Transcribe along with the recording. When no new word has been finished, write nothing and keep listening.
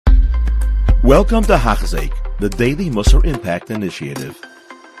Welcome to Hachzik, the Daily Musar Impact Initiative.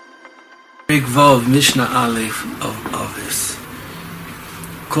 Big Vav, Mishnah Aleph of Avos.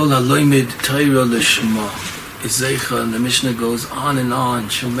 Kol haloimid Torah lishma. Izeicha, and the Mishnah goes on and on.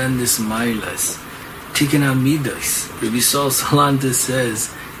 Tremendous milas. Tikkun Amidos. Rabbi Saul Salanta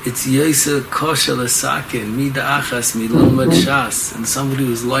says, it's Yosef Kosher L'Sakin, Mida Achas, Milomad Shas. And somebody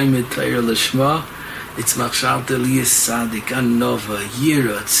who's loimid Torah lishma, it's Machshalta Liyas Sadik, Anova,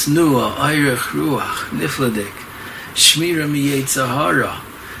 Yira, Tznuah, Eirech Ruach, Nifladik, Shmira Mi Yetzahara.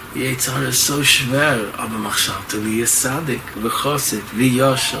 Yetzahara is so schwer, aber Machshalta Liyas Sadik, V'chosid,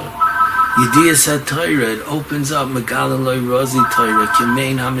 V'yashar. Yediyas HaTorah, it opens up, Megalaloi Rozi Torah,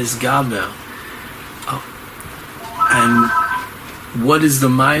 Kemein HaMizgaber. And what is the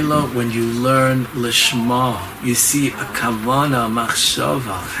Maila when you learn Lishma? You see a Kavana,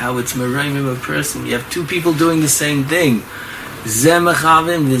 Machshava, how it's Merayim a person. You have two people doing the same thing. Zeh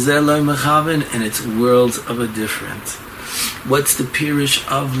Mechavin, V'zeh Loi Mechavin, and it's worlds of a difference. What's the Pirush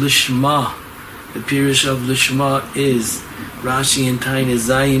of Lishma? The Pirush of Lishma is Rashi and Taina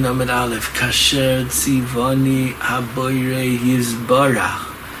Zayin Amid Aleph, Kasher Tzivani Haboire Yizbarach.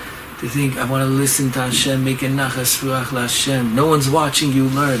 To think, I want to listen to Hashem, make a nachas ruach LaHashem. No one's watching you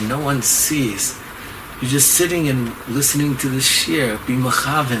learn. No one sees. You're just sitting and listening to the shir. Be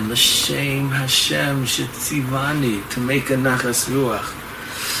machaven, l'shem Hashem shetzivani, to make a nachas ruach.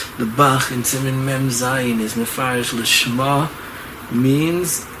 The Bach in Siman Mem Zayin is mefarish l'shma,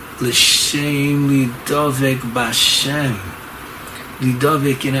 means l'shem lidovek b'Hashem,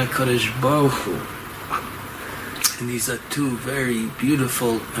 lidovek in HaKadosh Baruch Hu. And these are two very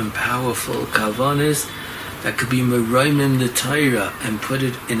beautiful and powerful kavanas that could be merayim the Torah and put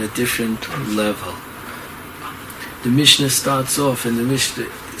it in a different level. The Mishnah starts off, and the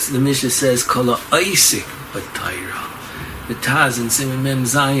Mishnah says, "Kol ha'isik b'Torah." The Taz and Siman Mem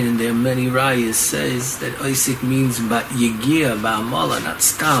Zayin, and there are many rayas, says that isik means ba'yigia, ba'amala, not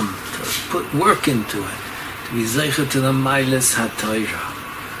stam, to put work into it, to be zeicha to the mailas ha'Torah.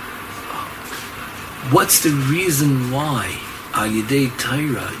 What's the reason why Ayidei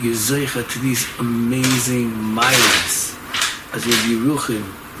Torah you're zeicha to these amazing milas? As Rabbi Yeruchim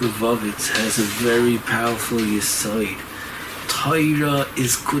Lubavitz has a very powerful yesod. Torah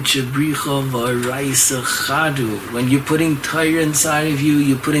is kuchebricha v'araisa chadu. When you're putting Torah inside of you,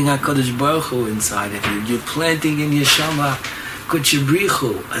 you're putting HaKadosh Baruch Hu inside of you. You're planting in Yeshama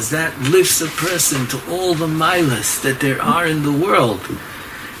kuchebrichu, as that lifts a person to all the milas that there are in the world.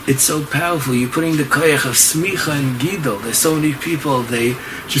 It's so powerful. You're putting the koyach of smicha and gidol. There's so many people, they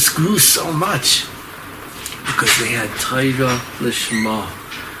just grew so much because they had Torah lishma.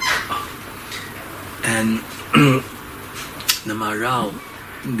 And the Maral,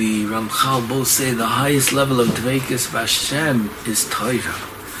 the Ramchal both say the highest level of dveikus b'Hashem is Torah,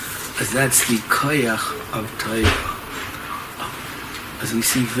 as that's the koyach of Torah. As we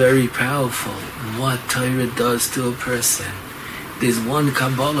see, very powerful what Torah does to a person. There's one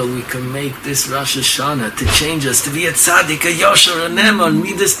Kabbalah we can make this Rosh Hashanah to change us, to be a tzaddik, a yosher, a neman,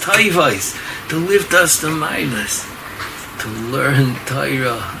 midas taivais, to lift us to milas, to learn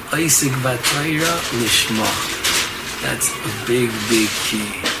Torah, Isaac Torah Lishma. That's a big, big key.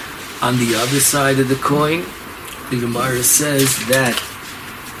 On the other side of the coin, the Gemara says that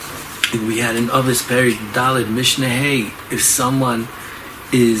if we had an Avos Perik Daled Mishnah Hey, if someone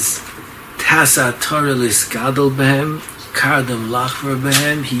is Tasa Torah Lisgadol Behem, Kardam Lachvar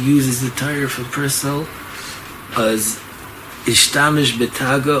Behem, he uses the Torah for personal as Ishtamish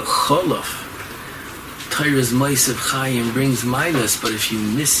Betaga Cholof. Torah's Ma'asav Chayim brings milas, but if you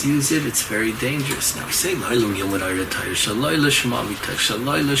misuse it, it's very dangerous. Now we say Lailum Yomad Ayra Torah Shaloi Lishma, Mitak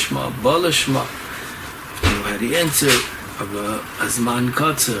Shaloi Lishma, Ba Lishma. You know how the answer of Azman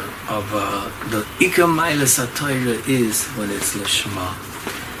Katzer of the Ika Milas HaTorah is when it's Lishma.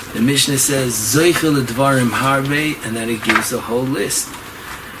 The Mishnah says, Zoichel Advarim Harbe, and then it gives a whole list.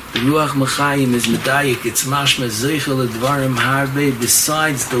 The Ruach Mechayim is Medayik, it's Mashma Zoichel Advarim Harbe,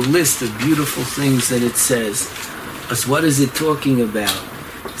 besides the list of beautiful things that it says. As what is it talking about?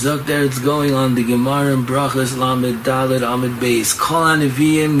 Zok there it's going on the Gemara and Brachas Lamed Dalet Amid Beis. Kol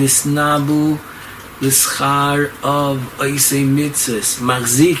HaNeviim Nisnabu L'Schar of Oisei Mitzvahs,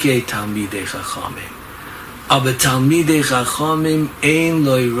 Machzikei Talmidei Chachamim. Aber Talmidei Chachamim ein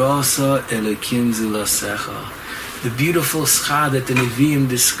loy rasa elokim zulasecha. The beautiful schar that the Nevi'im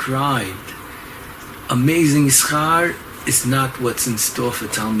described, amazing schar, is not what's in store for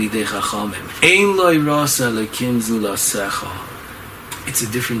Talmidei Chachamim. Ein loy rasa elokim zulasecha. It's a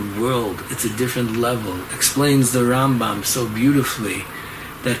different world. It's a different level. Explains the Rambam so beautifully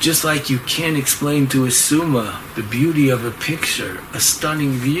that just like you can't explain to a Summa the beauty of a picture, a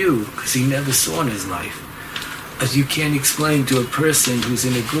stunning view, because he never saw in his life, as you can't explain to a person who's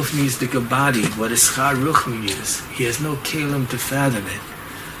in a guf nisdika body what a schar ruchmi is. He has no kelim to fathom it,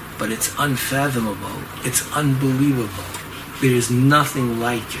 but it's unfathomable. It's unbelievable. There is nothing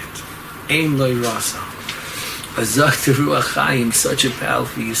like it. Ein loy rasa. Azakta ruach chaim, such a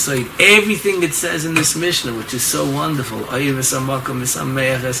powerful yesod. Everything it says in this Mishnah, which is so wonderful, Oyev esamakom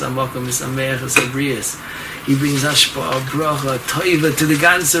esameach esamakom esameach esabrias. He brings hashpa'ah, bracha, toiva to the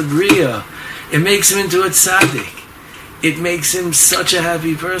ganze bria. It makes him into a tzaddik. It makes him such a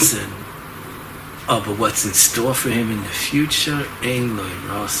happy person. Oh, but what's in store for him in the future? Ein loy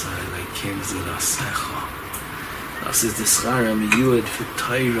rasa elokim zelasecha. Das ist the schar amiyud for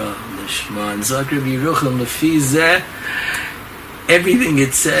Torah lishma. And Zakir Biruchim lefi zeh, everything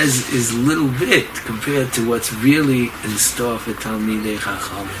it says is little bit compared to what's really in store for Talmidei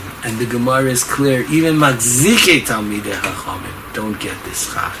Chachamim. And the Gemara is clear, even Magzikei Talmidei Chachamim don't get this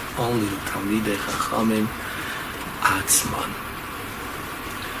schar. Only the Talmidei Chachamim Atzman.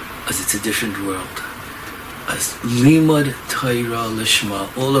 As it's a different world. As Limud Torah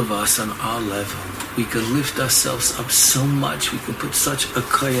Lishma, all of us on our level, we could lift ourselves up so much, we could put such a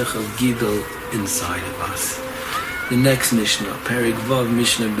koyach of Gidol inside of us. The next Mishnah, Perek Vav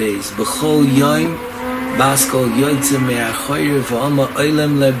Mishnah Beis, B'chol Yoim, Baskol Yoytze Me'achoyer V'ama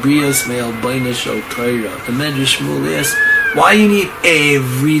Oilem Lebrios Me'albayna Shal Torah. The Medrash Shmuel asks, why you need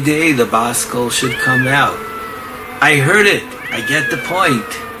every day the Baskol should come out? I heard it, I get the point.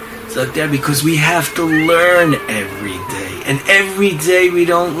 It's like that because we have to learn every day. And every day we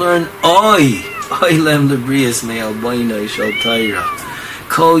don't learn Oy. Oilem Lebrios Me'albayna Shal Torah.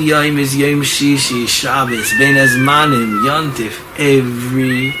 Kol Yom is Yom Shishi, Shabbos, Ben Azmanim, Yontif,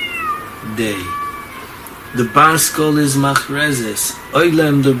 every day. The Baskol is Machrezes,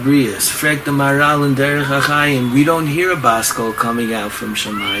 Oilem Lebrios, Frek the Maral and Derech HaChaim. We don't hear a Baskol coming out from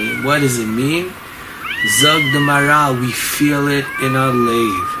Shamayim. What does it mean? Zog the Maral, we feel it in our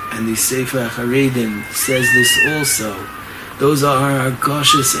leiv. And the Sefer HaCharedim says this also. Those are our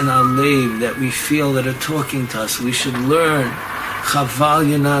goshes in our leiv that we feel that are talking to us. We should learn. Chaval,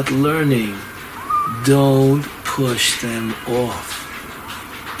 you're not learning. Don't push them off.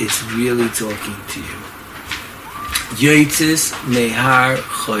 It's really talking to you. Yotzes mehar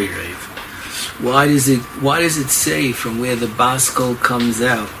choyrev. Why does it say from where the Baskol comes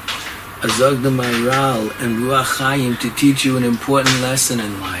out? Azog the Maral and Ruach Chaim to teach you an important lesson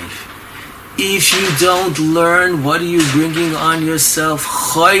in life. If you don't learn, what are you bringing on yourself?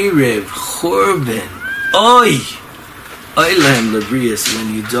 Choyrev, churban, oy. Oilem Lebrius,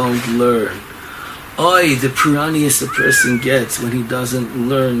 when you don't learn. Oy, the piranhias a person gets when he doesn't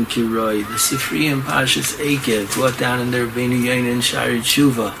learn Kiroi. The Sifri and Pashas Eikev brought down in their Benu Yain and Shari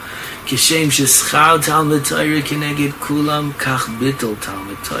Tshuva. Kishem sheschar Talmud Torah keneged kulam kach bittul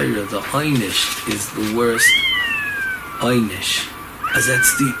Talmud Torah. The Oynish is the worst Oynish. As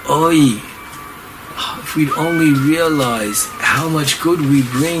that's the Oy. If we'd only realize how much good we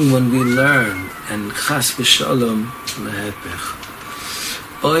bring when we learn. And chas v'shalom lehepech.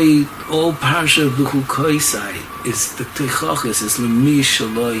 Oy, all parsha b'chukoisai is the techachas, is l'mi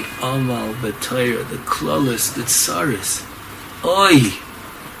shaloi amal b'torah, the klolos, the tsaris. Oy,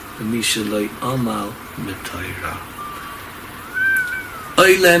 l'mi shaloi amal b'torah.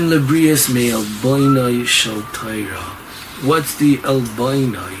 Oylem lebrias me elboinoi shal torah. What's the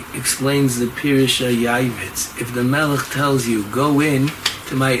elboinoi? Explains the Pirush Yavitz. If the Melech tells you, go in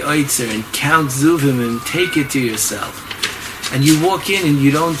to my oitzer and count zuvim and take it to yourself, and you walk in and you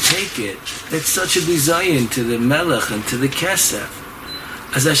don't take it, that's such a bizayin to the Melech and to the Kesef.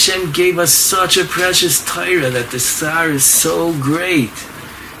 As Hashem gave us such a precious Torah that the star is so great,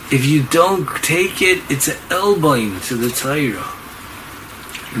 if you don't take it, it's an elboin to the Torah.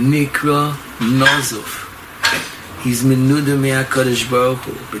 Nikra Nozuf. He's menuda me'HaKadosh Baruch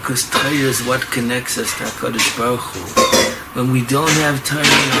Hu, because Torah is what connects us to HaKadosh Baruch Hu. When we don't have Torah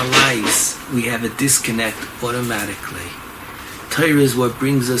in our lives, we have a disconnect automatically. Torah is what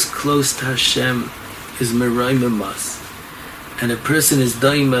brings us close to Hashem, is meraimim us. And a person is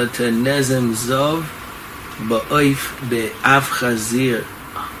daima to nezem zov, ba'oif be'av chazir.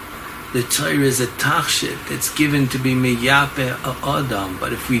 The Torah is a tachshit that's given to be miyape adam,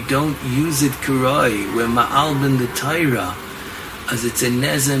 but if we don't use it kuroi, we're ma'alben the Torah, as it's a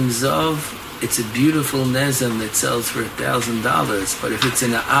nezem zov. It's a beautiful nezem that sells for $1,000, but if it's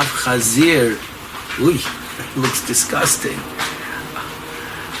in an av chazir, it looks disgusting.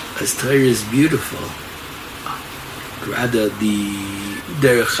 As Torah is beautiful. Rather, the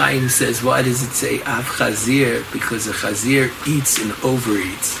Der Chaim says, why does it say Av Chazir? Because a Chazir eats and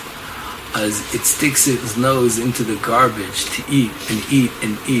overeats. As it sticks its nose into the garbage to eat and eat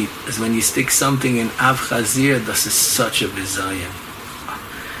and eat. As when you stick something in Av Chazir, this is such a bizayim.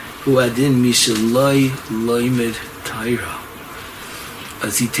 Hu adin mishaloi loimed Torah.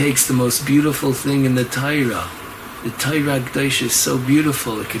 As he takes the most beautiful thing in the Torah. The Torah K'dosh is so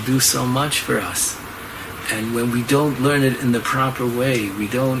beautiful, it could do so much for us. And when we don't learn it in the proper way, we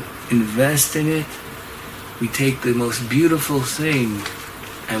don't invest in it, we take the most beautiful thing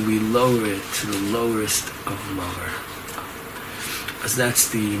and we lower it to the lowest of lower. As that's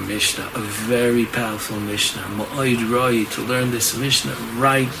the Mishnah, a very powerful Mishnah. Ma'od roi, to learn this Mishnah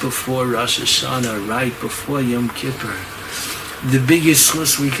right before Rosh Hashanah, right before Yom Kippur. The biggest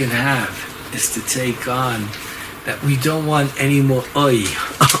chus we can have is to take on that we don't want any more oi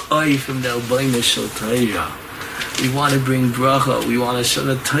from the Albayna Shel Torah. We want to bring bracha. We want to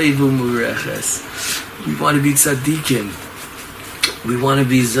shana taivu mureches. We want to be tzaddikim. We want to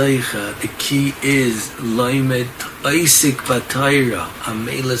be zaycha. The key is loimed oisik b'Torah,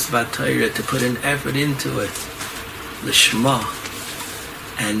 amelis b'Torah, to put an effort into it, l'shma,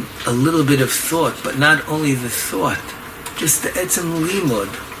 and a little bit of thought, but not only the thought. Just the etzem limud.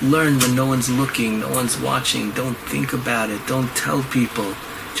 Learn when no one's looking, no one's watching. Don't think about it. Don't tell people.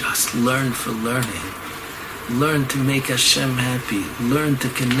 Just learn for learning. Learn to make Hashem happy. Learn to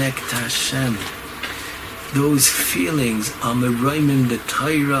connect to Hashem. Those feelings are meroimim the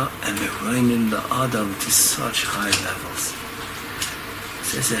Torah and meroimim the Adam to such high levels. It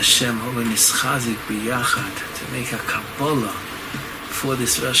says Hashem hoven ischazik b'yachad, to make a Kabbalah for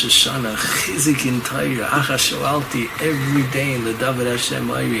this Rosh Hashanah, chizik in Torah, acha shoalti, every day in the David Hashem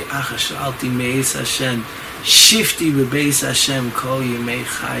Oiri, acha shoalti me'es Hashem, shifti b'beis Hashem, kol yemei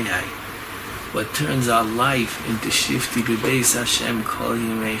chayai. What turns our life into shifti b'beis Hashem, kol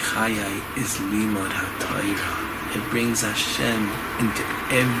yemei chayai, is limud ha-Torah. It brings Hashem into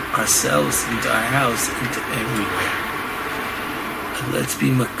ourselves, into our house, into everywhere. And let's be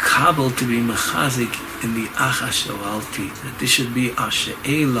makabel to be mechazik in the acha shoalti, that this should be our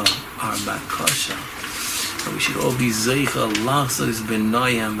she'ela, our bakasha. And we should all be zeicha, lachzos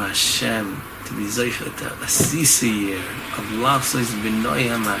b'noyam Hashem, to be zeicha to a sisa year of lachzos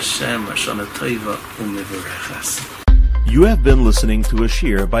b'noyam Hashem, Hashana Tova u'mevorechas. You have been listening to a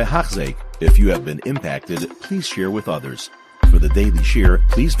shir by Hachzeik. If you have been impacted, please share with others. For the daily shir,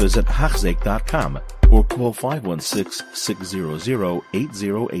 please visit Hachzeik.com or call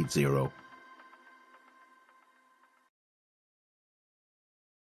 516-600-8080.